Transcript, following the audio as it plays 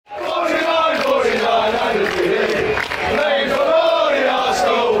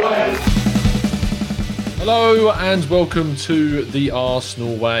Hello and welcome to the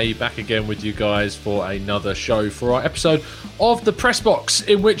Arsenal Way, back again with you guys for another show for our episode of the Pressbox,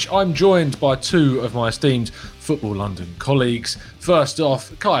 in which I'm joined by two of my esteemed Football London colleagues. First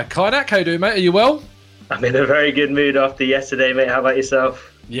off, Kaynak, how you doing, mate? Are you well? I'm in a very good mood after yesterday, mate. How about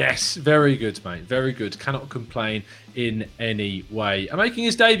yourself? Yes, very good, mate. Very good. Cannot complain in any way. And making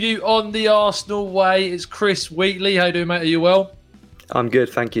his debut on the Arsenal Way is Chris Wheatley. How you doing, mate? Are you well? I'm good,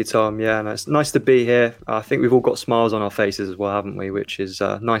 thank you, Tom. Yeah, no, it's nice to be here. I think we've all got smiles on our faces as well, haven't we? Which is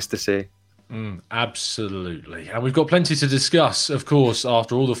nice to see. Absolutely. And we've got plenty to discuss, of course,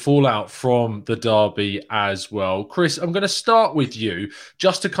 after all the fallout from the derby as well. Chris, I'm going to start with you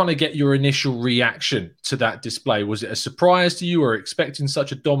just to kind of get your initial reaction to that display. Was it a surprise to you or expecting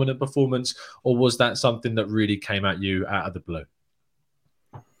such a dominant performance, or was that something that really came at you out of the blue?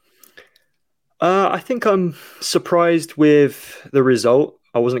 I think I'm surprised with the result.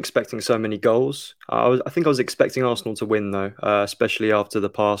 I wasn't expecting so many goals. I think I was expecting Arsenal to win, though, especially after the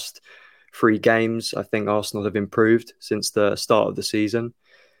past 3 games. I think Arsenal have improved since the start of the season.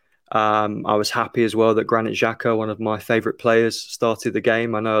 I was happy as well that Granit Xhaka, one of my favourite players, started the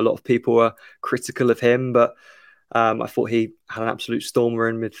game. I know a lot of people were critical of him, but I thought he had an absolute stormer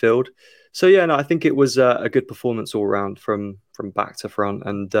in midfield. So, yeah, no, I think it was a good performance all round from back to front.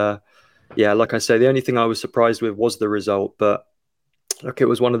 And yeah, like I say, the only thing I was surprised with was the result. But look, it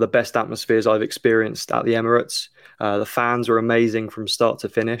was one of the best atmospheres I've experienced at the Emirates. The fans were amazing from start to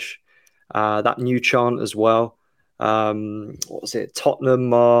finish. That new chant as well. What was it? Tottenham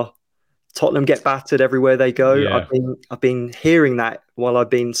get battered everywhere they go. Yeah. I've been hearing that while I've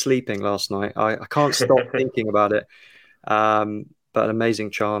been sleeping last night. I can't stop thinking about it. But an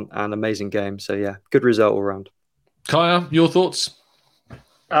amazing chant and amazing game. So yeah, good result all round. Kaya, your thoughts?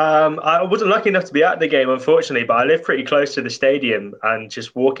 I wasn't lucky enough to be at the game, unfortunately, but I live pretty close to the stadium, and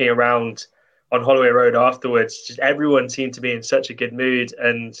just walking around on Holloway Road afterwards, just everyone seemed to be in such a good mood.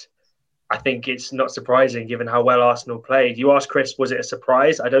 And I think it's not surprising given how well Arsenal played. You asked Chris, was it a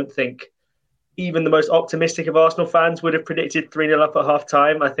surprise? I don't think even the most optimistic of Arsenal fans would have predicted 3-0 up at half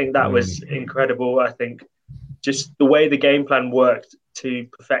time. I think that was incredible. I think just the way the game plan worked to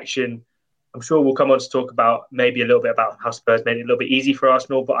perfection. I'm sure we'll come on to talk about maybe a little bit about how Spurs made it a little bit easy for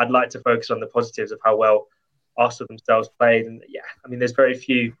Arsenal, but I'd like to focus on the positives of how well Arsenal themselves played. And yeah, I mean, there's very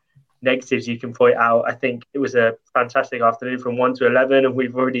few negatives you can point out. I think it was a fantastic afternoon from 1 to 11, and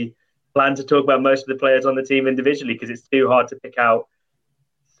we've already planned to talk about most of the players on the team individually because it's too hard to pick out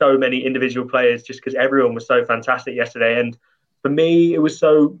so many individual players just because everyone was so fantastic yesterday. And for me, it was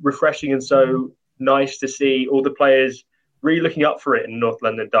so refreshing and so nice to see all the players really looking up for it in the North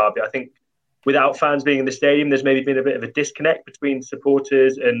London derby. I think without fans being in the stadium, there's maybe been a bit of a disconnect between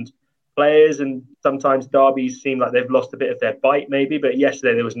supporters and players, and sometimes derbies seem like they've lost a bit of their bite maybe, but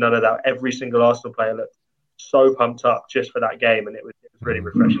yesterday there was none of that. Every single Arsenal player looked so pumped up just for that game, and it was really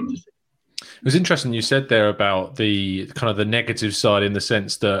refreshing to see. It was interesting you said there about the kind of the negative side, in the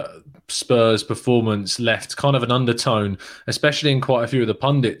sense that Spurs' performance left kind of an undertone, especially in quite a few of the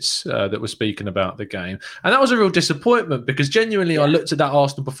pundits that were speaking about the game. And that was a real disappointment because genuinely I looked at that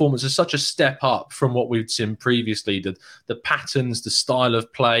Arsenal performance as such a step up from what we'd seen previously. The patterns, the style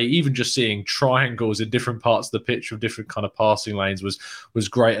of play, even just seeing triangles in different parts of the pitch with different kind of passing lanes was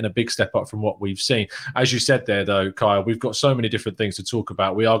great and a big step up from what we've seen. As you said there, though, Kyle, we've got so many different things to talk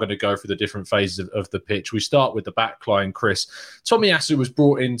about. We are going to go through the different phases of the pitch. We start with the back line, Chris. Tomiyasu was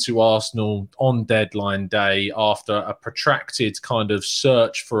brought into Arsenal on deadline day after a protracted kind of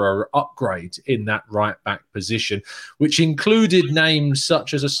search for an upgrade in that right back position, which included names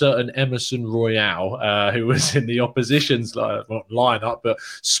such as a certain Emerson Royale, who was in the opposition's lineup, but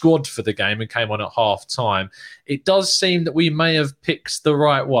squad for the game and came on at half time. It does seem that we may have picked the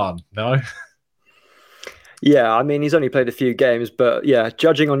right one, no? Yeah, I mean, he's only played a few games, but yeah,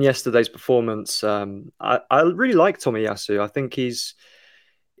 judging on yesterday's performance, I really like Tomiyasu. I think he's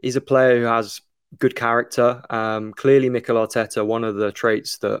a player who has good character. Clearly, Mikel Arteta, one of the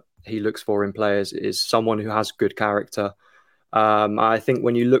traits that he looks for in players is someone who has good character. I think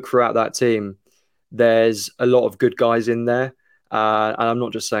when you look throughout that team, there's a lot of good guys in there. And I'm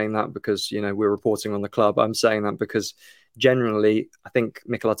not just saying that because, we're reporting on the club. I'm saying that because generally, I think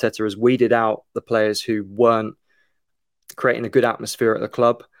Mikel Arteta has weeded out the players who weren't creating a good atmosphere at the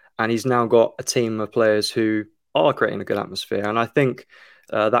club. And he's now got a team of players who are creating a good atmosphere. And I think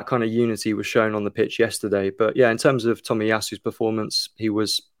that kind of unity was shown on the pitch yesterday. But yeah, in terms of Tomiyasu's performance, he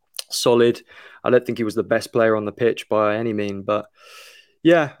was solid. I don't think he was the best player on the pitch by any mean, but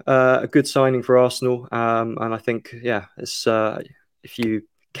yeah, a good signing for Arsenal. And I think, yeah, it's, if you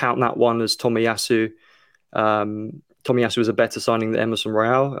count that one as Tomiyasu, Tomiyasu was a better signing than Emerson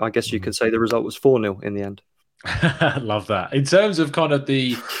Royale. I guess you could say the result was 4-0 in the end. Love that. In terms of kind of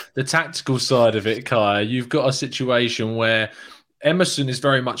the tactical side of it, Kai, you've got a situation where Emerson is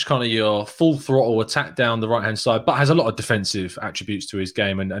very much kind of your full throttle attack down the right-hand side, but has a lot of defensive attributes to his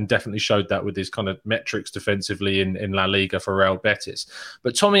game and definitely showed that with his kind of metrics defensively in La Liga for Real Betis.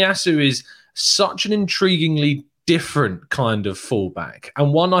 But Tomiyasu is such an intriguingly different kind of fullback,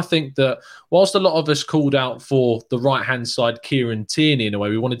 and one I think that whilst a lot of us called out for the right-hand side Kieran Tierney in a way,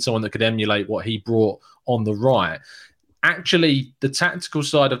 we wanted someone that could emulate what he brought on the right. Actually, the tactical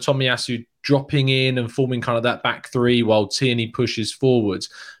side of Tomiyasu dropping in and forming kind of that back three while Tierney pushes forwards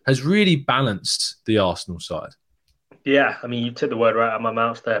has really balanced the Arsenal side. Yeah, I mean, you took the word right out of my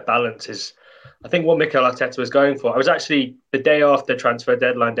mouth there. Balance is, I think, what Mikel Arteta was going for. I was actually, the day after transfer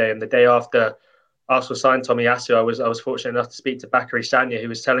deadline day and the day after Arsenal signed Tomiyasu, I was fortunate enough to speak to Bakary Sagna, who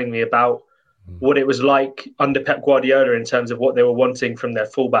was telling me about what it was like under Pep Guardiola in terms of what they were wanting from their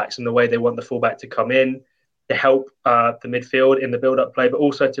fullbacks and the way they want the fullback to come in to help the midfield in the build-up play, but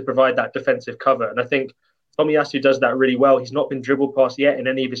also to provide that defensive cover. And I think Tomiyasu does that really well. He's not been dribble past yet in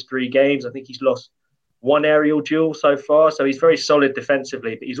any of his 3 games. I think he's lost 1 aerial duel so far. So he's very solid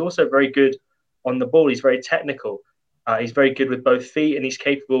defensively, but he's also very good on the ball. He's very technical. He's very good with both feet, and he's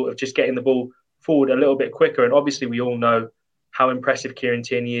capable of just getting the ball forward a little bit quicker. And obviously we all know how impressive Kieran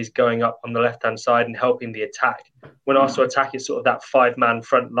Tierney is going up on the left-hand side and helping the attack. When Arsenal attack is sort of that 5-man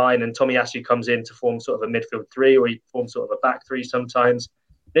front line and Tomiyasu comes in to form sort of a midfield 3, or he forms sort of a back 3 sometimes.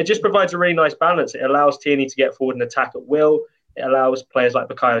 It just provides a really nice balance. It allows Tierney to get forward and attack at will. It allows players like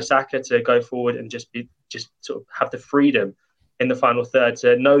Bukayo Saka to go forward and just sort of have the freedom in the final third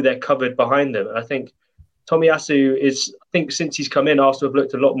to know they're covered behind them. And I think Tomiyasu is, I think since he's come in, Arsenal have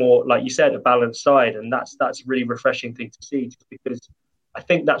looked a lot more, like you said, a balanced side. And that's a really refreshing thing to see, just because I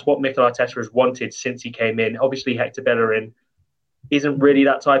think that's what Mikel Arteta has wanted since he came in. Obviously, Hector Bellerin isn't really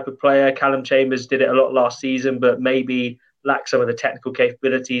that type of player. Callum Chambers did it a lot last season, but maybe lacks some of the technical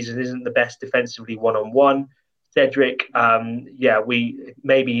capabilities and isn't the best defensively one-on-one. Cedric,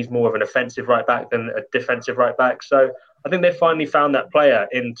 maybe he's more of an offensive right back than a defensive right back. So I think they've finally found that player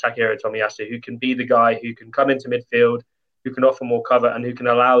in Takehiro Tomiyasu who can be the guy who can come into midfield, who can offer more cover, and who can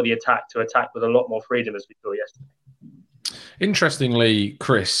allow the attack to attack with a lot more freedom, as we saw yesterday. Interestingly,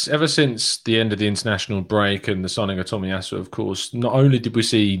 Chris, ever since the end of the international break and the signing of Tomiyasu, of course, not only did we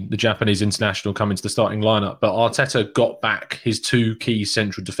see the Japanese international come into the starting lineup, but Arteta got back his 2 key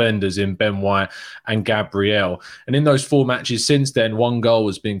central defenders in Ben White and Gabriel. And in those 4 matches since then, 1 goal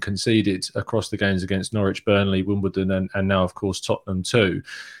has been conceded across the games against Norwich, Burnley, Wimbledon, and now, of course, Tottenham too.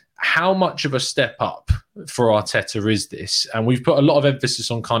 How much of a step up for Arteta is this? And we've put a lot of emphasis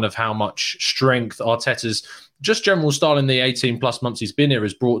on kind of how much strength Arteta's just general style in the 18 plus months he's been here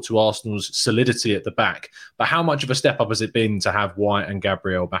has brought to Arsenal's solidity at the back. But how much of a step up has it been to have White and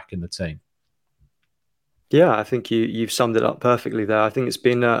Gabriel back in the team? Yeah, I think you've summed it up perfectly there. I think it's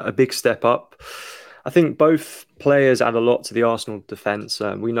been a big step up. I think both players add a lot to the Arsenal defence.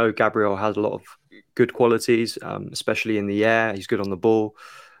 We know Gabriel has a lot of good qualities, especially in the air. He's good on the ball.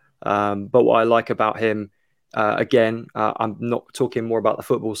 But what I like about him, I'm not talking more about the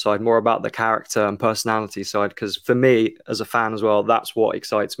football side, more about the character and personality side, because for me, as a fan as well, that's what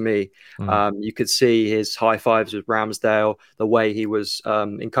excites me. You could see his high fives with Ramsdale, the way he was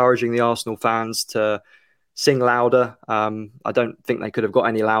encouraging the Arsenal fans to sing louder. I don't think they could have got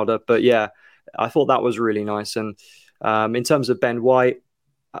any louder, but yeah, I thought that was really nice. And in terms of Ben White,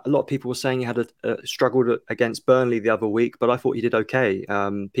 a lot of people were saying he had struggled against Burnley the other week, but I thought he did okay.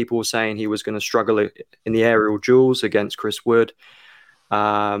 People were saying he was going to struggle in the aerial duels against Chris Wood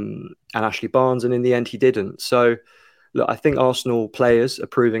and Ashley Barnes, and in the end he didn't. So, look, I think Arsenal players are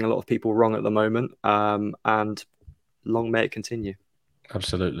proving a lot of people wrong at the moment, and long may it continue.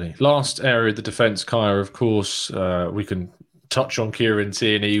 Absolutely. Last area of the defence, Kaya, of course, we can touch on Kieran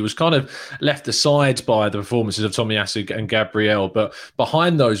Tierney. He was kind of left aside by the performances of Tomiyasu and Gabriel, but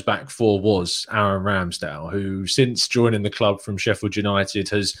behind those back 4 was Aaron Ramsdale, who since joining the club from Sheffield United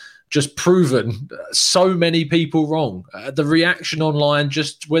has just proven so many people wrong. The reaction online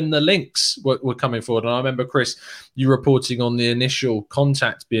just when the links were coming forward. And I remember, Chris, you reporting on the initial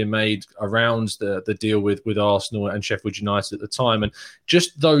contact being made around the deal with Arsenal and Sheffield United at the time. And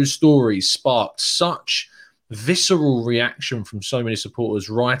just those stories sparked such visceral reaction from so many supporters,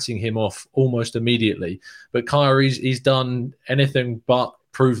 writing him off almost immediately. But Kyrie's done anything but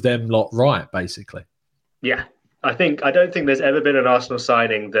prove them lot right, basically. Yeah, I don't think there's ever been an Arsenal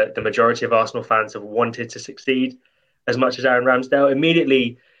signing that the majority of Arsenal fans have wanted to succeed as much as Aaron Ramsdale.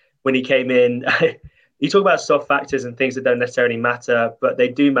 Immediately when he came in, you talk about soft factors and things that don't necessarily matter, but they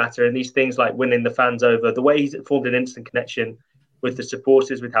do matter. And these things like winning the fans over, the way he's formed an instant connection with the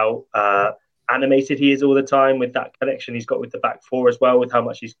supporters, with how animated he is all the time, with that connection he's got with the back four as well, with how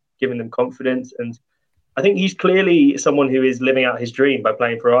much he's given them confidence. And I think he's clearly someone who is living out his dream by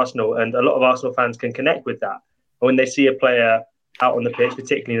playing for Arsenal. And a lot of Arsenal fans can connect with that. And when they see a player out on the pitch,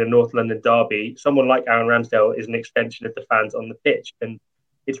 particularly in the North London derby, someone like Aaron Ramsdale is an extension of the fans on the pitch. And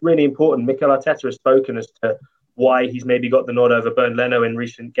it's really important. Mikel Arteta has spoken as to why he's maybe got the nod over Bernd Leno in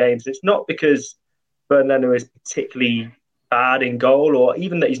recent games. It's not because Bernd Leno is particularly bad in goal, or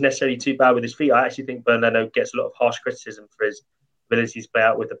even that he's necessarily too bad with his feet. I actually think Bernd Leno gets a lot of harsh criticism for his ability to play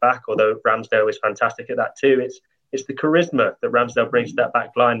out with the back, although Ramsdale is fantastic at that too. It's the charisma that Ramsdale brings to that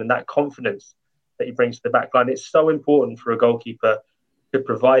back line and that confidence that he brings to the back line. It's so important for a goalkeeper to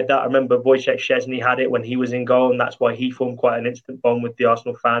provide that. I remember Wojciech Szczesny had it when he was in goal, and that's why he formed quite an instant bond with the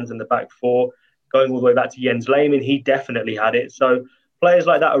Arsenal fans and the back four. Going all the way back to Jens Lehmann, he definitely had it. So players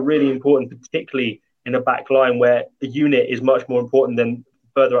like that are really important, particularly in a back line where a unit is much more important than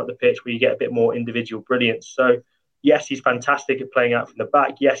further up the pitch where you get a bit more individual brilliance. So yes, he's fantastic at playing out from the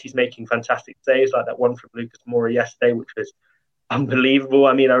back. Yes, he's making fantastic saves like that one from Lucas Moura yesterday, which was unbelievable.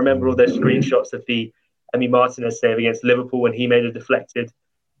 I mean, I remember all those screenshots of the Emi Martinez save against Liverpool when he made a deflected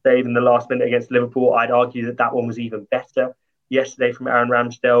save in the last minute against Liverpool. I'd argue that one was even better yesterday from Aaron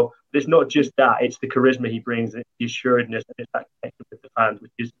Ramsdale. But it's not just that, it's the charisma he brings, it's the assuredness, and it's that connection with the fans,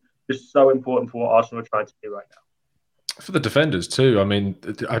 which is just so important for what Arsenal are trying to do right now. For the defenders too. I mean,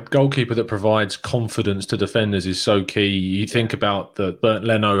 a goalkeeper that provides confidence to defenders is so key. You think about that Bernd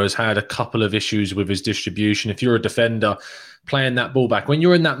Leno has had a couple of issues with his distribution. If you're a defender playing that ball back, when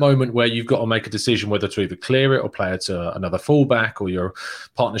you're in that moment where you've got to make a decision whether to either clear it or play it to another fullback or your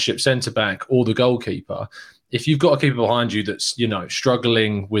partnership centre-back or the goalkeeper, if you've got a keeper behind you that's,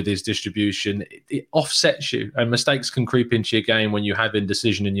 struggling with his distribution, it offsets you, and mistakes can creep into your game when you have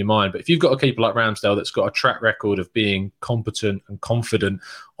indecision in your mind. But if you've got a keeper like Ramsdale that's got a track record of being competent and confident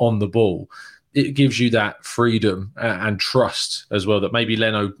on the ball, it gives you that freedom and trust as well that maybe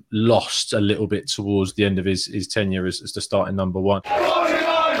Leno lost a little bit towards the end of his tenure as the starting number one.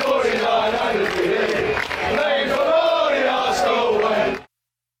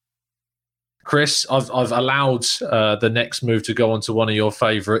 Chris, I've allowed the next move to go on to one of your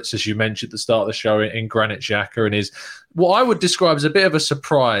favourites, as you mentioned at the start of the show, in Granit Xhaka, and is what I would describe as a bit of a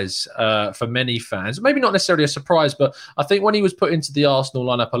surprise for many fans. Maybe not necessarily a surprise, but I think when he was put into the Arsenal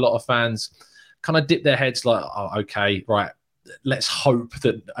lineup, a lot of fans kind of dipped their heads like, oh, okay, right, let's hope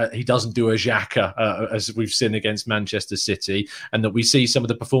that he doesn't do a Xhaka as we've seen against Manchester City, and that we see some of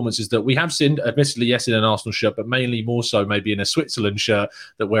the performances that we have seen, admittedly, yes, in an Arsenal shirt, but mainly more so maybe in a Switzerland shirt,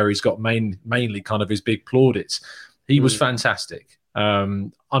 that where he's got mainly kind of his big plaudits. He was fantastic.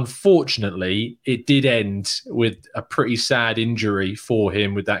 Unfortunately, it did end with a pretty sad injury for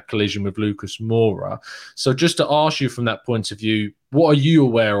him with that collision with Lucas Moura. So just to ask you from that point of view, what are you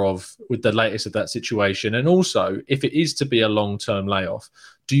aware of with the latest of that situation? And also, if it is to be a long-term layoff,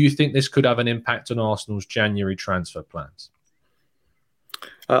 do you think this could have an impact on Arsenal's January transfer plans?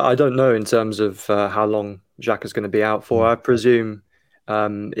 I don't know in terms of how long Xhaka's going to be out for. I presume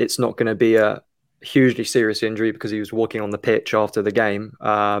it's not going to be a hugely serious injury because he was walking on the pitch after the game.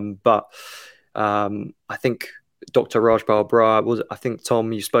 But I think Dr. Rajpal Brar I think,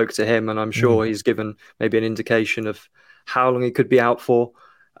 Tom, you spoke to him, and I'm sure he's given maybe an indication of how long he could be out for.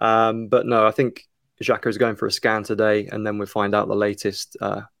 But no, I think Xhaka is going for a scan today, and then we'll find out the latest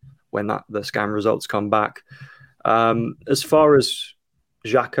when the scan results come back. As far as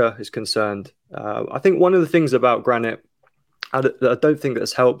Xhaka is concerned, I think one of the things about Granit I don't think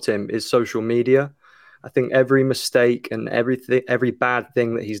that's helped him is social media. I think every mistake and every bad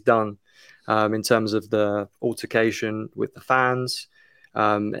thing that he's done in terms of the altercation with the fans,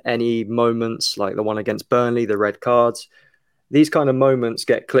 any moments like the one against Burnley, the red cards, these kind of moments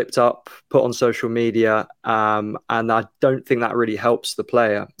get clipped up, put on social media, and I don't think that really helps the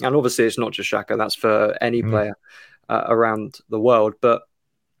player. And obviously it's not just Xhaka, that's for any player around the world. But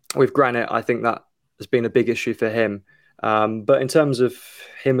with Granit, I think that has been a big issue for him. But in terms of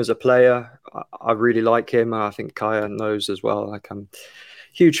him as a player, I really like him. I think Kaya knows as well. Like, I'm a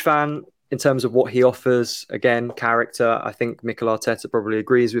huge fan in terms of what he offers. Again, character. I think Mikel Arteta probably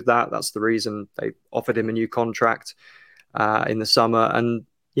agrees with that. That's the reason they offered him a new contract in the summer. And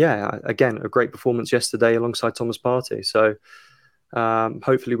yeah, again, a great performance yesterday alongside Thomas Partey. So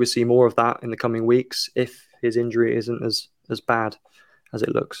hopefully we see more of that in the coming weeks if his injury isn't as bad as it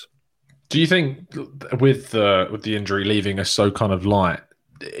looks. Do you think with the injury leaving us so kind of light,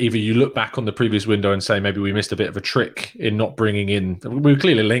 either you look back on the previous window and say maybe we missed a bit of a trick in not bringing in. We were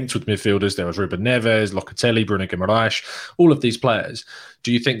clearly linked with midfielders. There was Ruben Neves, Locatelli, Bruno Guimaraes, all of these players.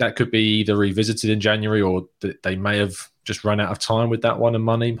 Do you think that could be either revisited in January, or that they may have just run out of time with that one and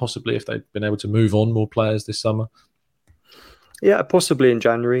money, possibly, if they've been able to move on more players this summer? Yeah, possibly in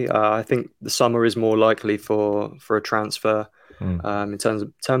January. I think the summer is more likely for a transfer. In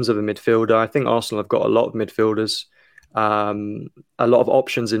terms of a midfielder, I think Arsenal have got a lot of midfielders, a lot of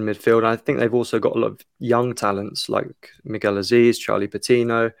options in midfield. And I think they've also got a lot of young talents like Miguel Aziz, Charlie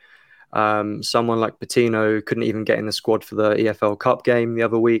Patino. Someone like Patino couldn't even get in the squad for the EFL Cup game the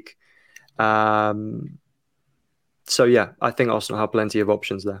other week. So yeah, I think Arsenal have plenty of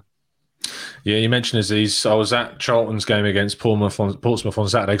options there. Yeah, you mentioned Aziz. I was at Charlton's game against Portsmouth on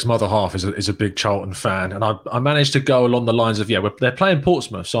Saturday, because my other half is a big Charlton fan. And I managed to go along the lines of, they're playing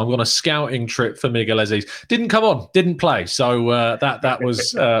Portsmouth, so I'm on a scouting trip for Miguel Aziz. Didn't come on, didn't play. So that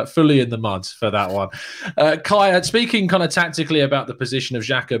was fully in the mud for that one. Kai, speaking kind of tactically about the position of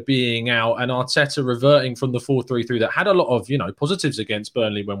Xhaka being out and Arteta reverting from the 4-3-3 that had a lot of, positives against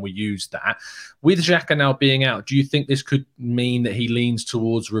Burnley when we used that. With Xhaka now being out, do you think this could mean that he leans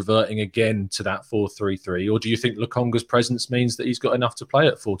towards reverting again to that 4-3-3, or do you think Lokonga's presence means that he's got enough to play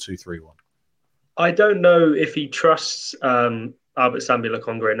at 4-2-3-1? I don't know if he trusts Albert Sambi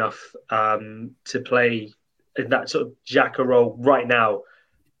Lokonga enough to play in that sort of Xhaka role right now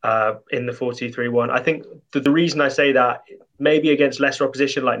in the 4-2-3-1. I think the reason I say that, maybe against lesser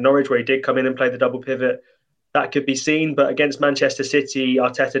opposition like Norwich, where he did come in and play the double pivot, that could be seen. But against Manchester City,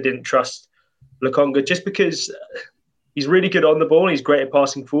 Arteta didn't trust Lokonga just because he's really good on the ball. He's great at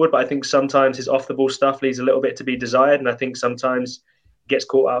passing forward, but I think sometimes his off-the-ball stuff leaves a little bit to be desired, and I think sometimes gets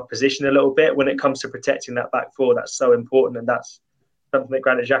caught out of position a little bit when it comes to protecting that back four. That's so important, and that's something that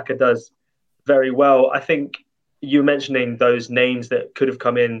Granit Xhaka does very well. I think you mentioning those names that could have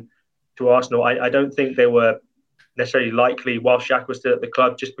come in to Arsenal, I don't think they were necessarily likely while Xhaka was still at the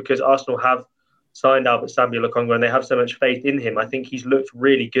club, just because Arsenal have signed Albert Sambi Lokonga and they have so much faith in him. I think he's looked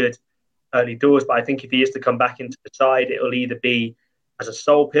really good early doors, but I think if he is to come back into the side, it'll either be as a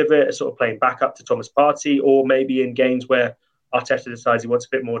sole pivot, a sort of playing back up to Thomas Partey, or maybe in games where Arteta decides he wants a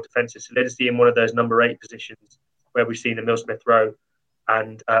bit more defensive solidity in one of those number 8 positions where we've seen Emile Smith-Rowe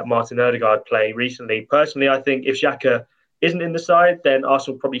and Martin Odegaard play recently. Personally, I think if Xhaka isn't in the side, then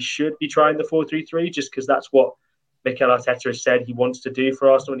Arsenal probably should be trying the 4-3-3, just because that's what Mikel Arteta has said he wants to do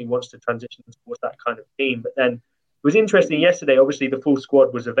for Arsenal, and he wants to transition towards that kind of team. But then it was interesting yesterday, obviously the full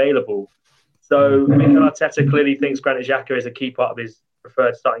squad was available. So Mikel Arteta clearly thinks Granit Xhaka is a key part of his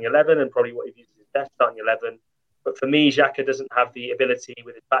preferred starting 11 and probably what he views as his best starting 11. But for me, Xhaka doesn't have the ability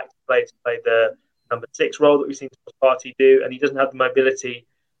with his back to play the number 6 role that we've seen Thomas Partey do, and he doesn't have the mobility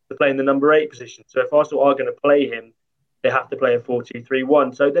to play in the number 8 position. So if Arsenal are going to play him, they have to play a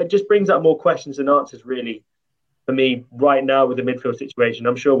 4-2-3-1. So that just brings up more questions than answers, really, for me right now with the midfield situation.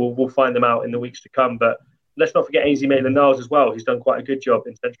 I'm sure we'll find them out in the weeks to come, but let's not forget Ainsley Maitland-Niles as well, who's done quite a good job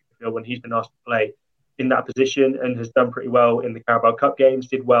in central midfield when he's been asked to play in that position, and has done pretty well in the Carabao Cup games,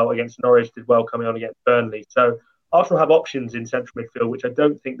 did well against Norwich, did well coming on against Burnley. So Arsenal have options in central midfield, which I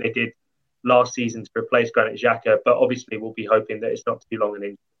don't think they did last season to replace Granit Xhaka, but obviously we'll be hoping that it's not too long an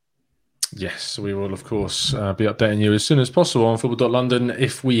injury. Yes, we will, of course, be updating you as soon as possible on football.london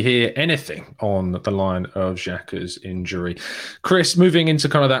if we hear anything on the line of Xhaka's injury. Chris, moving into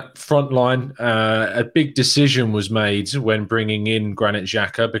kind of that front line, a big decision was made when bringing in Granit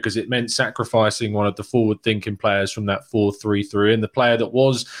Xhaka, because it meant sacrificing one of the forward-thinking players from that 4-3-3, and the player that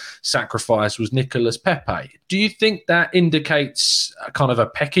was sacrificed was Nicolas Pepe. Do you think that indicates a kind of a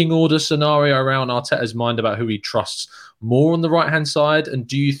pecking order scenario around Arteta's mind about who he trusts more on the right-hand side? And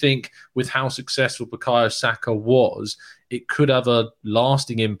do you think with how successful Bukayo Saka was, it could have a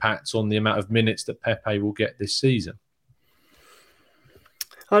lasting impact on the amount of minutes that Pepe will get this season?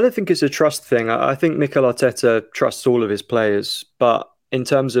 I don't think it's a trust thing. I think Mikel Arteta trusts all of his players. But in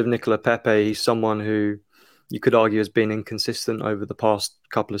terms of Nicolas Pepe, he's someone who you could argue has been inconsistent over the past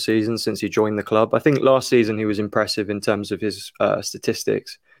couple of seasons since he joined the club. I think last season he was impressive in terms of his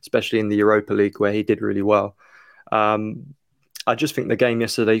statistics, especially in the Europa League where he did really well. I just think the game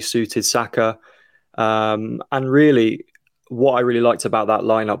yesterday suited Saka. And really, what I really liked about that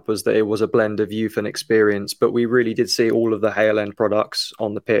lineup was that it was a blend of youth and experience. But we really did see all of the Hale End products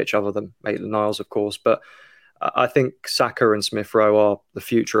on the pitch, other than Maitland-Niles, of course. But I think Saka and Smith-Rowe are the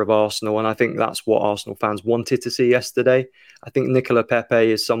future of Arsenal. And I think that's what Arsenal fans wanted to see yesterday. I think Nicolas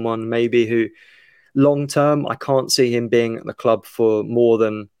Pepe is someone maybe who, long-term, I can't see him being at the club for more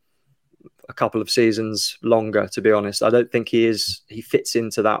than a couple of seasons longer, to be honest. I don't think he fits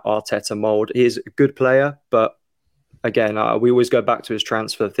into that Arteta mould. He is a good player, but again, we always go back to his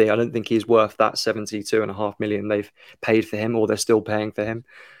transfer fee. I don't think he's worth that 72.5 million they've paid for him, or they're still paying for him.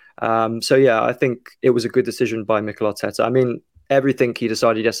 So yeah, I think it was a good decision by Mikel Arteta. I mean, everything he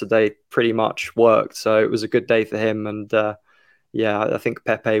decided yesterday pretty much worked. So it was a good day for him. And yeah, I think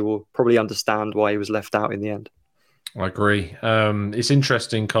Pepe will probably understand why he was left out in the end. I agree. It's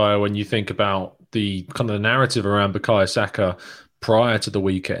interesting, Kaya, when you think about the kind of the narrative around Bukayo Saka prior to the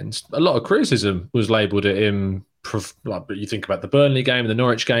weekend. A lot of criticism was labelled at him. You think about the Burnley game, the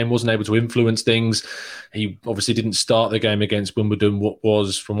Norwich game, wasn't able to influence things. He obviously didn't start the game against Wimbledon, what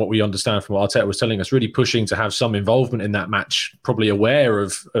was, from what we understand from what Arteta was telling us, really pushing to have some involvement in that match, probably aware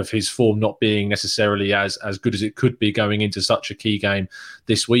of his form not being necessarily as good as it could be going into such a key game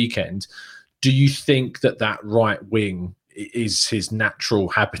this weekend. Do you think that right wing is his natural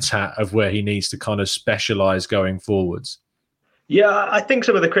habitat of where he needs to kind of specialise going forwards? Yeah, I think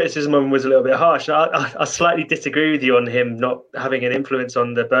some of the criticism of him was a little bit harsh. I slightly disagree with you on him not having an influence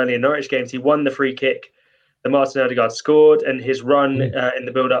on the Burnley and Norwich games. He won the free kick that Martin Odegaard scored, and his run in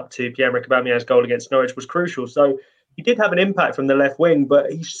the build-up to Pierre-Emerick Aubameyang's goal against Norwich was crucial. So he did have an impact from the left wing,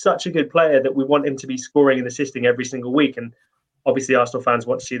 but he's such a good player that we want him to be scoring and assisting every single week. And obviously, Arsenal fans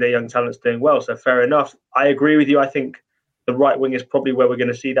want to see their young talents doing well, so fair enough. I agree with you. I think the right wing is probably where we're going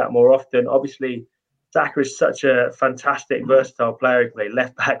to see that more often. Obviously, Saka is such a fantastic, versatile player. He can play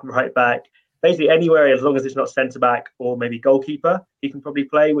left back, right back, basically anywhere, as long as it's not centre back or maybe goalkeeper, he can probably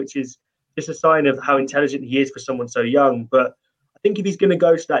play, which is just a sign of how intelligent he is for someone so young. But I think if he's going to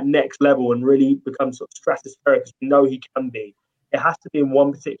go to that next level and really become sort of stratospheric, as we know he can be, it has to be in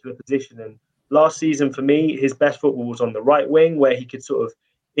one particular position. And last season, for me, his best football was on the right wing, where he could sort of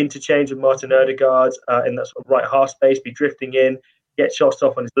interchange with Martin Odegaard in that sort of right half space, be drifting in, get shots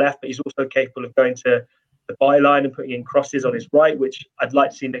off on his left, but he's also capable of going to the byline and putting in crosses on his right, which I'd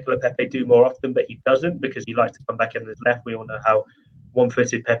like to see Nicola Pepe do more often, but he doesn't, because he likes to come back in on his left. We all know how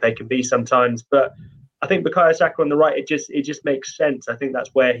one-footed Pepe can be sometimes. But I think Bukayo Saka on the right, it just makes sense. I think that's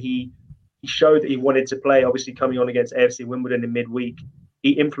where he showed that he wanted to play, obviously coming on against AFC Wimbledon in midweek.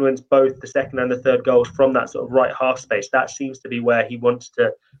 He influenced both the second and the third goals from that sort of right half space. That seems to be where he wants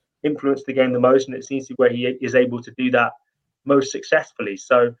to influence the game the most, and it seems to be where he is able to do that most successfully.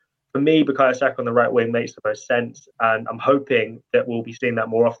 So for me, Bukayo Saka on the right wing makes the most sense, and I'm hoping that we'll be seeing that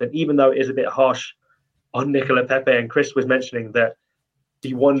more often, even though it is a bit harsh on Nicola Pepe. And Chris was mentioning that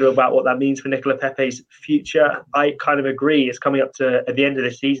you wonder about what that means for Nicola Pepe's future. I kind of agree. It's coming up to at the end of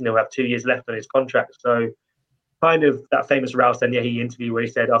the season, he'll have 2 years left on his contract. So kind of that famous Ramsdale interview where he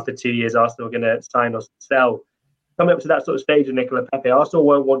said after 2 years Arsenal are going to sign or sell. Coming up to that sort of stage of Nicola Pepe, Arsenal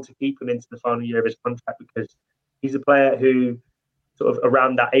won't want to keep him into the final year of his contract, because he's a player who sort of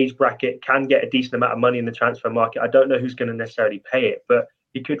around that age bracket can get a decent amount of money in the transfer market. I don't know who's going to necessarily pay it, but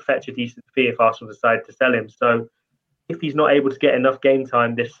he could fetch a decent fee if Arsenal decide to sell him. So if he's not able to get enough game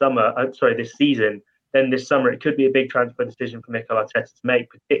time this season, then this summer it could be a big transfer decision for Mikel Arteta to make,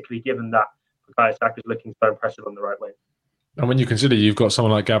 particularly given that Bukayo Saka is looking so impressive on the right wing. And when you consider you've got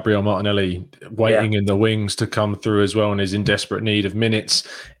someone like Gabriel Martinelli waiting in the wings to come through as well and is in desperate need of minutes,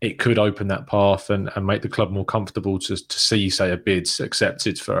 it could open that path and make the club more comfortable to see, say, a bid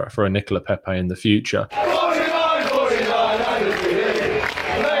accepted for a Nicola Pepe in the future.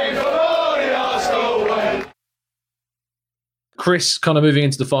 Chris, kind of moving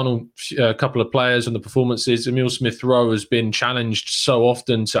into the final couple of players and the performances, Emile Smith-Rowe has been challenged so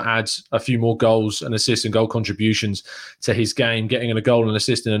often to add a few more goals and assists and goal contributions to his game, getting a goal and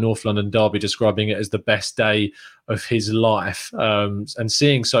assist in a North London derby, describing it as the best day of his life. And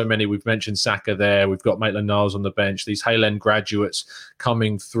seeing so many, we've mentioned Saka there, we've got Maitland-Niles on the bench, these Hale End graduates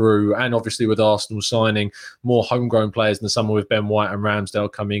coming through, and obviously with Arsenal signing more homegrown players in the summer with Ben White and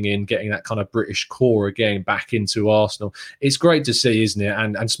Ramsdale coming in, getting that kind of British core again back into Arsenal. It's great to see, isn't it?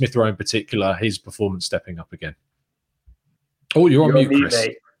 And Smith-Rowe in particular, his performance stepping up again. Oh, you're on mute, Chris.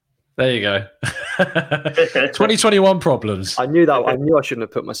 Mate. There you go. 2021 problems. I knew I shouldn't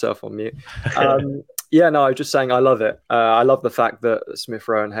have put myself on mute. Yeah, no, I was just saying I love it. I love the fact that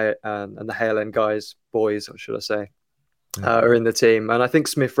Smith-Rowe and the Hale End boys, or should I say, are in the team. And I think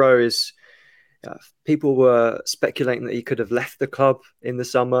Smith-Rowe is... people were speculating that he could have left the club in the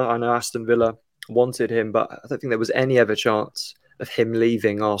summer. I know Aston Villa wanted him, but I don't think there was any ever chance of him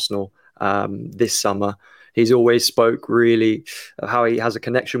leaving Arsenal this summer. He's always spoke really of how he has a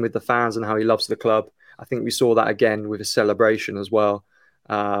connection with the fans and how he loves the club. I think we saw that again with his celebration as well.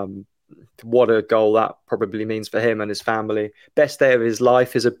 What a goal that probably means for him and his family. Best day of his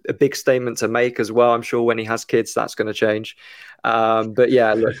life is a big statement to make as well. I'm sure when he has kids, that's going to change. But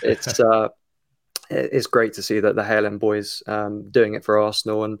yeah, look, it's great to see that the Hale End boys doing it for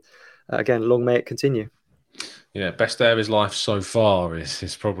Arsenal. And again, long may it continue. Yeah, best day of his life so far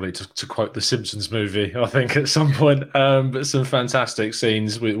is probably to quote the Simpsons movie, I think, at some point. But some fantastic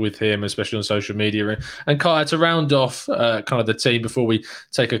scenes with him, especially on social media. And Kaya, to round off kind of the team before we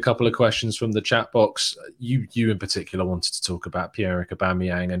take a couple of questions from the chat box, you in particular wanted to talk about Pierre-Emerick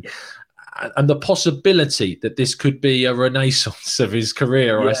Aubameyang and the possibility that this could be a renaissance of his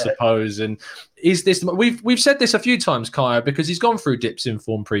career, I suppose. And is this, we've said this a few times, Kaya, because he's gone through dips in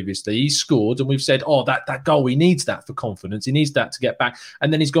form previously. He's scored and we've said, oh, that goal, he needs that for confidence. He needs that to get back.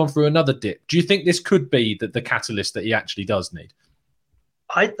 And then he's gone through another dip. Do you think this could be the catalyst that he actually does need?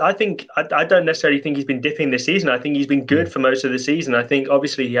 I think I don't necessarily think he's been dipping this season. I think he's been good for most of the season. I think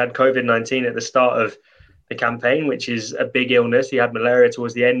obviously he had COVID-19 at the start of the campaign, which is a big illness. He had malaria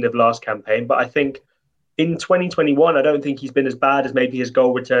towards the end of last campaign. But I think in 2021, I don't think he's been as bad as maybe his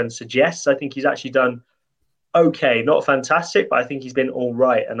goal return suggests. I think he's actually done okay, not fantastic, but I think he's been all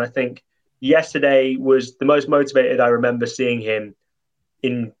right. And I think yesterday was the most motivated I remember seeing him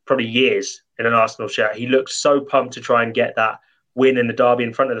in probably years in an Arsenal shirt. He looked so pumped to try and get that win in the derby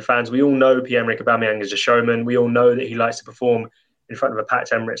in front of the fans. We all know Pierre-Emerick Aubameyang is a showman. We all know that he likes to perform in front of a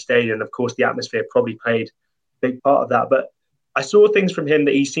packed Emirates stadium. Of course, the atmosphere probably played a big part of that. But I saw things from him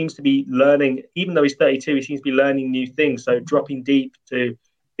that he seems to be learning, even though he's 32, he seems to be learning new things. So dropping deep to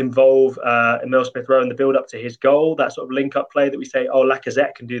involve Emile Smith-Rowe in the build-up to his goal, that sort of link-up play that we say, oh,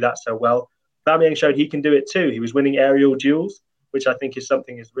 Lacazette can do that so well. Aubameyang showed he can do it too. He was winning aerial duels, which I think is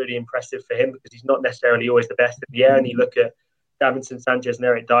something that's really impressive for him because he's not necessarily always the best in the air. And you look at Davinson Sanchez and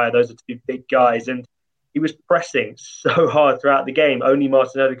Eric Dyer, those are two big guys. And he was pressing so hard throughout the game. Only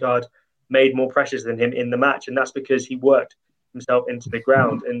Martin Odegaard made more pressures than him in the match. And that's because he worked himself into the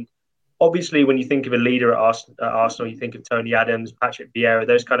ground. And obviously, when you think of a leader at Arsenal, you think of Tony Adams, Patrick Vieira,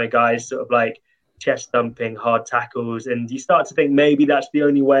 those kind of guys, sort of like chest thumping, hard tackles. And you start to think maybe that's the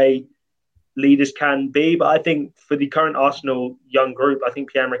only way leaders can be. But I think for the current Arsenal young group, I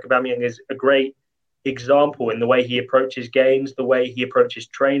think Pierre-Emerick Aubameyang is a great example in the way he approaches games, the way he approaches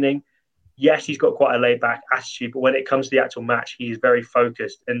training. Yes, he's got quite a laid-back attitude, but when it comes to the actual match, he is very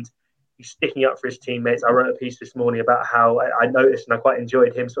focused and he's sticking up for his teammates. I wrote a piece this morning about how I noticed and I quite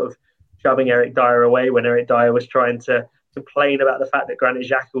enjoyed him sort of shoving Eric Dyer away when Eric Dyer was trying to complain about the fact that Granit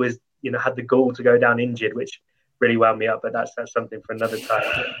Xhaka was, had the gall to go down injured, which really wound me up, but that's something for another time.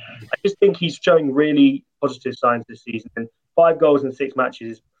 I just think he's showing really positive signs this season. And 5 goals in 6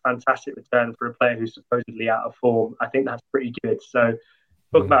 matches is a fantastic return for a player who's supposedly out of form. I think that's pretty good. So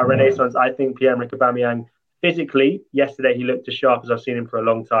talking about a renaissance, I think Pierre-Emerick Aubameyang, physically, yesterday he looked as sharp as I've seen him for a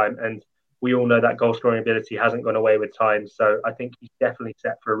long time. And we all know that goal scoring ability hasn't gone away with time. So I think he's definitely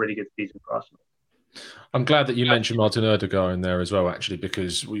set for a really good season for Arsenal. I'm glad that you mentioned Martin Odegaard in there as well, actually,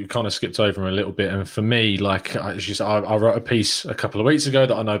 because we kind of skipped over him a little bit. And for me, like I wrote a piece a couple of weeks ago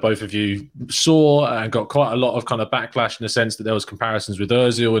that I know both of you saw and got quite a lot of kind of backlash in the sense that there was comparisons with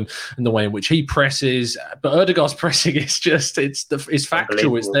Ozil and the way in which he presses. But Odegaard's pressing is just, it's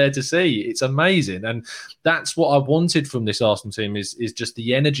factual. It's there to see. It's amazing. And that's what I wanted from this Arsenal team is just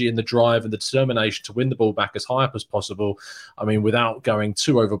the energy and the drive and the determination to win the ball back as high up as possible. I mean, without going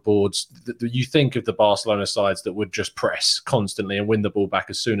too overboard, you think of the Barcelona sides that would just press constantly and win the ball back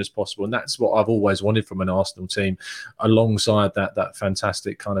as soon as possible. And that's what I've always wanted from an Arsenal team alongside that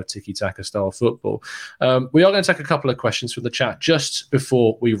fantastic kind of tiki-taka style football. We are going to take a couple of questions from the chat just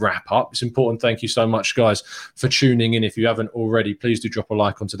before we wrap up. It's important. Thank you so much, guys, for tuning in. If you haven't already, please do drop a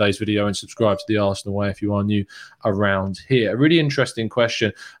like on today's video and subscribe to the Arsenal Way if you are new around here. A really interesting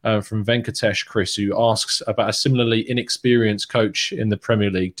question from Venkatesh Chris, who asks about a similarly inexperienced coach in the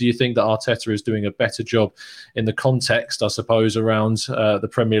Premier League. Do you think that Arteta is doing a better job in the context, I suppose, around the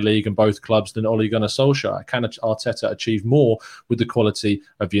Premier League and both clubs than Ole Gunnar Solskjaer? Can Arteta achieve more with the quality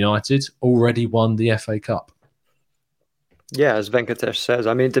of United? Already won the FA Cup. Yeah, as Venkatesh says,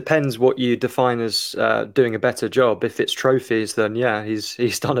 I mean, it depends what you define as doing a better job. If it's trophies, then yeah,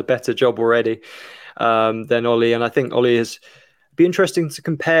 he's done a better job already than Ole. And I think Ole is be interesting to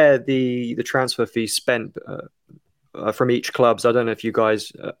compare the transfer fees spent from each clubs. I don't know if you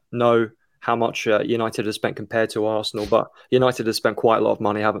guys know how much United has spent compared to Arsenal, but United has spent quite a lot of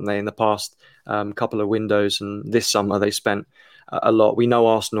money, haven't they, in the past couple of windows, and this summer they spent a lot. We know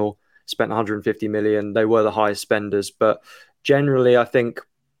Arsenal spent 150 million. They were the highest spenders, but generally I think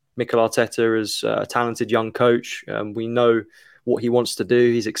Mikel Arteta is a talented young coach. We know what he wants to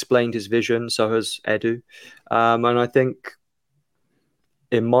do. He's explained his vision, so has Edu. And I think,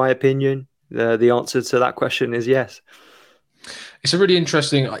 in my opinion, the answer to that question is yes. It's a really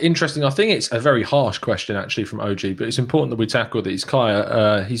interesting. I think it's a very harsh question, actually, from OG, but it's important that we tackle these.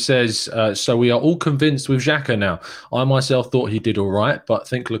 Kaya, he says, so we are all convinced with Xhaka now. I myself thought he did all right, but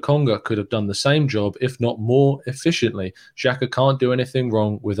think Lokonga could have done the same job, if not more efficiently. Xhaka can't do anything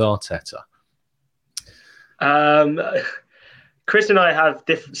wrong with Arteta. Chris and I have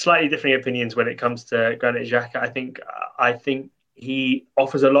slightly differing opinions when it comes to Granit Xhaka. I think he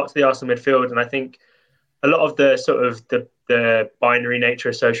offers a lot to the Arsenal midfield, and I think a lot of the sort of the binary nature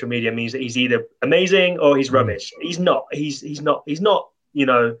of social media means that he's either amazing or he's rubbish. He's not. He's not. You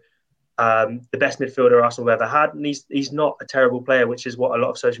know, the best midfielder Arsenal have ever had, and he's not a terrible player, which is what a lot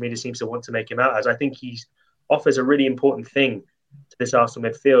of social media seems to want to make him out as. I think he offers a really important thing to this Arsenal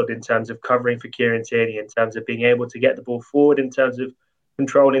midfield in terms of covering for Kieran Tierney, in terms of being able to get the ball forward, in terms of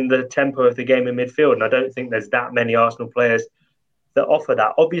controlling the tempo of the game in midfield. And I don't think there's that many Arsenal players that offer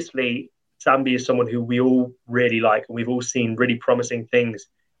that. Obviously, Sambi is someone who we all really like, and we've all seen really promising things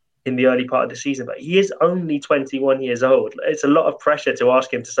in the early part of the season, but he is only 21 years old. It's a lot of pressure to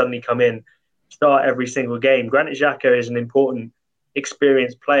ask him to suddenly come in, start every single game. Granit Xhaka is an important,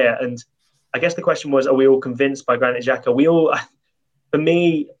 experienced player, and I guess the question was, are we all convinced by Granit Xhaka? For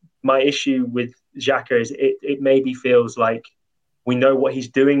me, my issue with Xhaka is it maybe feels like we know what he's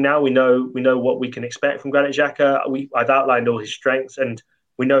doing now. We know what we can expect from Granit Xhaka. I've outlined all his strengths, and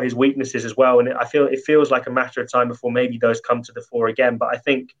we know his weaknesses as well. And it feels like a matter of time before maybe those come to the fore again. But I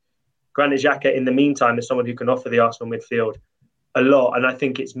think Granit Xhaka, in the meantime, is someone who can offer the Arsenal midfield a lot. And I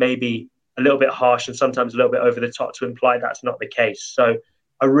think it's maybe a little bit harsh and sometimes a little bit over the top to imply that's not the case. So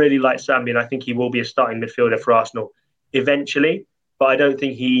I really like Sambi, and I think he will be a starting midfielder for Arsenal eventually. But I don't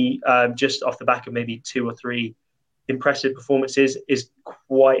think he, just off the back of maybe 2 or 3 impressive performances, is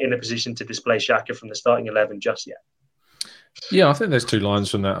quite in a position to displace Xhaka from the starting 11 just yet. Yeah, I think there's 2 lines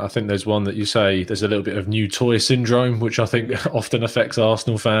from that. I think there's one that you say there's a little bit of new toy syndrome, which I think often affects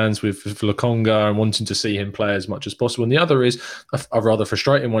Arsenal fans with Lokonga and wanting to see him play as much as possible. And the other is a rather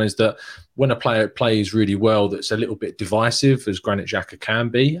frustrating one, is that when a player plays really well that's a little bit divisive, as Granit Xhaka can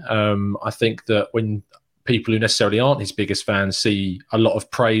be, I think that when people who necessarily aren't his biggest fans see a lot of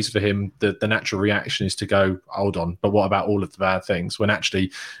praise for him, the natural reaction is to go, hold on, but what about all of the bad things? When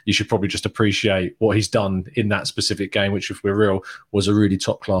actually you should probably just appreciate what he's done in that specific game, which, if we're real, was a really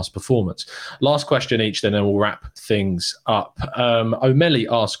top-class performance. Last question each, then we'll wrap things up. O'Malley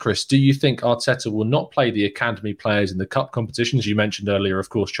asked Chris, do you think Arteta will not play the academy players in the cup competitions? You mentioned earlier, of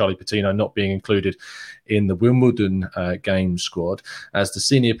course, Charlie Patino not being included in the Wimbledon game squad, as the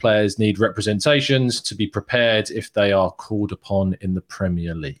senior players need representations to be prepared if they are called upon in the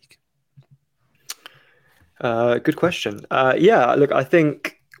Premier League. Good question. Yeah, look, I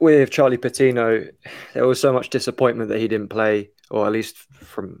think with Charlie Patino, there was so much disappointment that he didn't play, or at least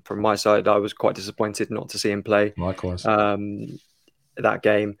from my side, I was quite disappointed not to see him play. Likewise. That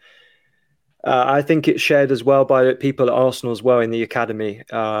game. I think it's shared as well by people at Arsenal as well in the academy.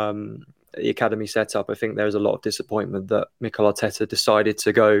 The academy setup, I think there's a lot of disappointment that Mikel Arteta decided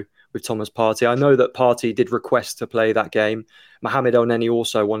to go with Thomas Partey. I know that Partey did request to play that game. Mohamed El-Neni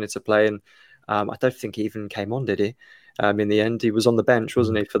also wanted to play, and I don't think he even came on, did he? In the end, he was on the bench,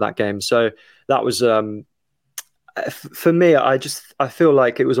 wasn't he, for that game? So that was, for me, I feel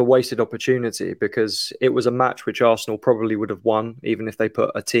like it was a wasted opportunity, because it was a match which Arsenal probably would have won, even if they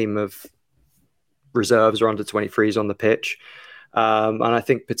put a team of reserves or under 23s on the pitch. And I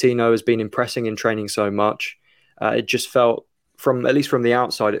think Patino has been impressing in training so much. It just felt, at least from the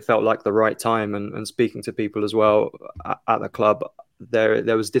outside, it felt like the right time. And speaking to people as well at the club,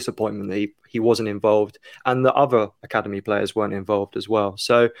 there was disappointment that he wasn't involved, and the other academy players weren't involved as well.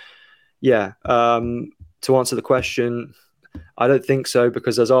 So, yeah, to answer the question, I don't think so,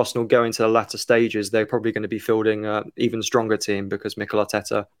 because as Arsenal go into the latter stages, they're probably going to be fielding an even stronger team, because Mikel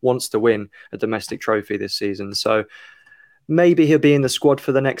Arteta wants to win a domestic trophy this season. So maybe he'll be in the squad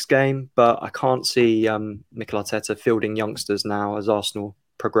for the next game, but I can't see Mikel Arteta fielding youngsters now as Arsenal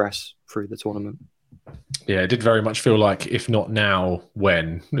progress through the tournament. Yeah, it did very much feel like, if not now,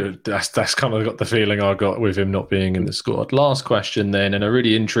 when? That's kind of got the feeling I got with him not being in the squad. Last question then, and a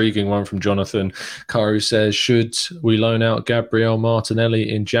really intriguing one from Jonathan Karu says, should we loan out Gabriel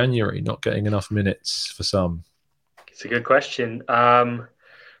Martinelli in January? Not getting enough minutes for some. It's a good question.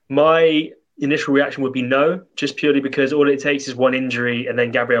 My initial reaction would be no, just purely because all it takes is one injury, and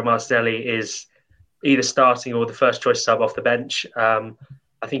then Gabriel Martinelli is either starting or the first choice sub off the bench.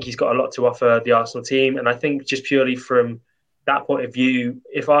 I think he's got a lot to offer the Arsenal team. And I think just purely from that point of view,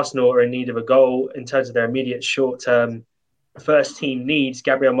 if Arsenal are in need of a goal in terms of their immediate short-term first team needs,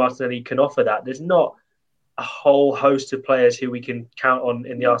 Gabriel Martinelli can offer that. There's not a whole host of players who we can count on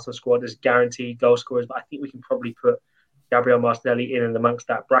in the Arsenal squad as guaranteed goal scorers, but I think we can probably put Gabriel Martinelli in and amongst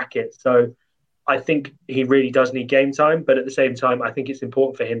that bracket. So I think he really does need game time, but at the same time, I think it's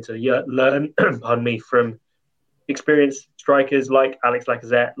important for him to learn, pardon me, from experienced strikers like Alex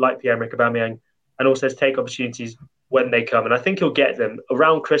Lacazette, like Pierre-Emerick Aubameyang, and also to take opportunities when they come. And I think he'll get them.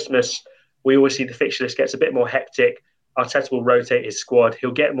 Around Christmas, we always see the fixture list gets a bit more hectic. Arteta will rotate his squad.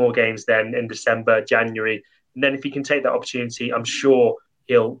 He'll get more games then in December, January. And then if he can take that opportunity, I'm sure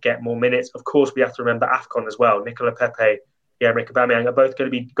he'll get more minutes. Of course, we have to remember AFCON as well. Nicola Pepe, Pierre-Emerick Aubameyang are both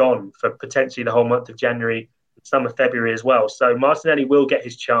going to be gone for potentially the whole month of January, some of February as well. So Martinelli will get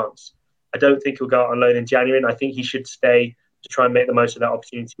his chance. I don't think he'll go out on loan in January, and I think he should stay to try and make the most of that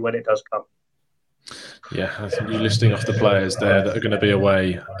opportunity when it does come. Yeah, I think you listing off the players there that are going to be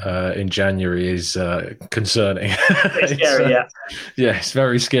away in January is concerning. It's scary, yeah. Yeah, it's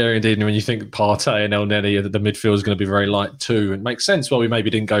very scary indeed. And when you think Partey and El Neni, the midfield is going to be very light too. It makes sense why we maybe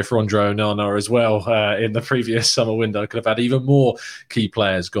didn't go for Andre Onana as well in the previous summer window. Could have had even more key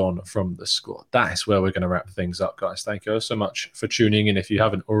players gone from the squad. That is where we're going to wrap things up, guys. Thank you so much for tuning in. If you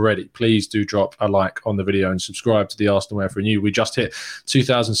haven't already, please do drop a like on the video and subscribe to the Arsenal Way for New. We just hit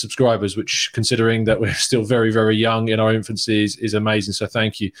 2,000 subscribers, which, considering that we're still very, very young in our infancy, is amazing. So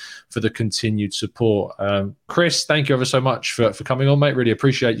thank you for the continued support. Chris, thank you ever so much for coming on, mate. Really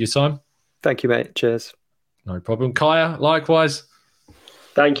appreciate your time. Thank you, mate. Cheers. No problem. Kaya, likewise.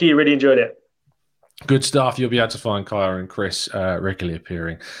 Thank you. Really enjoyed it. Good stuff. You'll be able to find Kaya and Chris regularly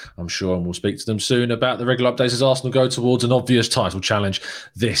appearing, I'm sure, and we'll speak to them soon about the regular updates as Arsenal go towards an obvious title challenge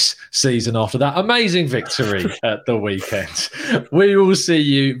this season after that amazing victory at the weekend. We will see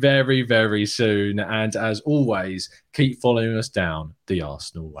you very, very soon. And as always, keep following us down the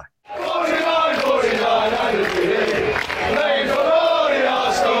Arsenal way.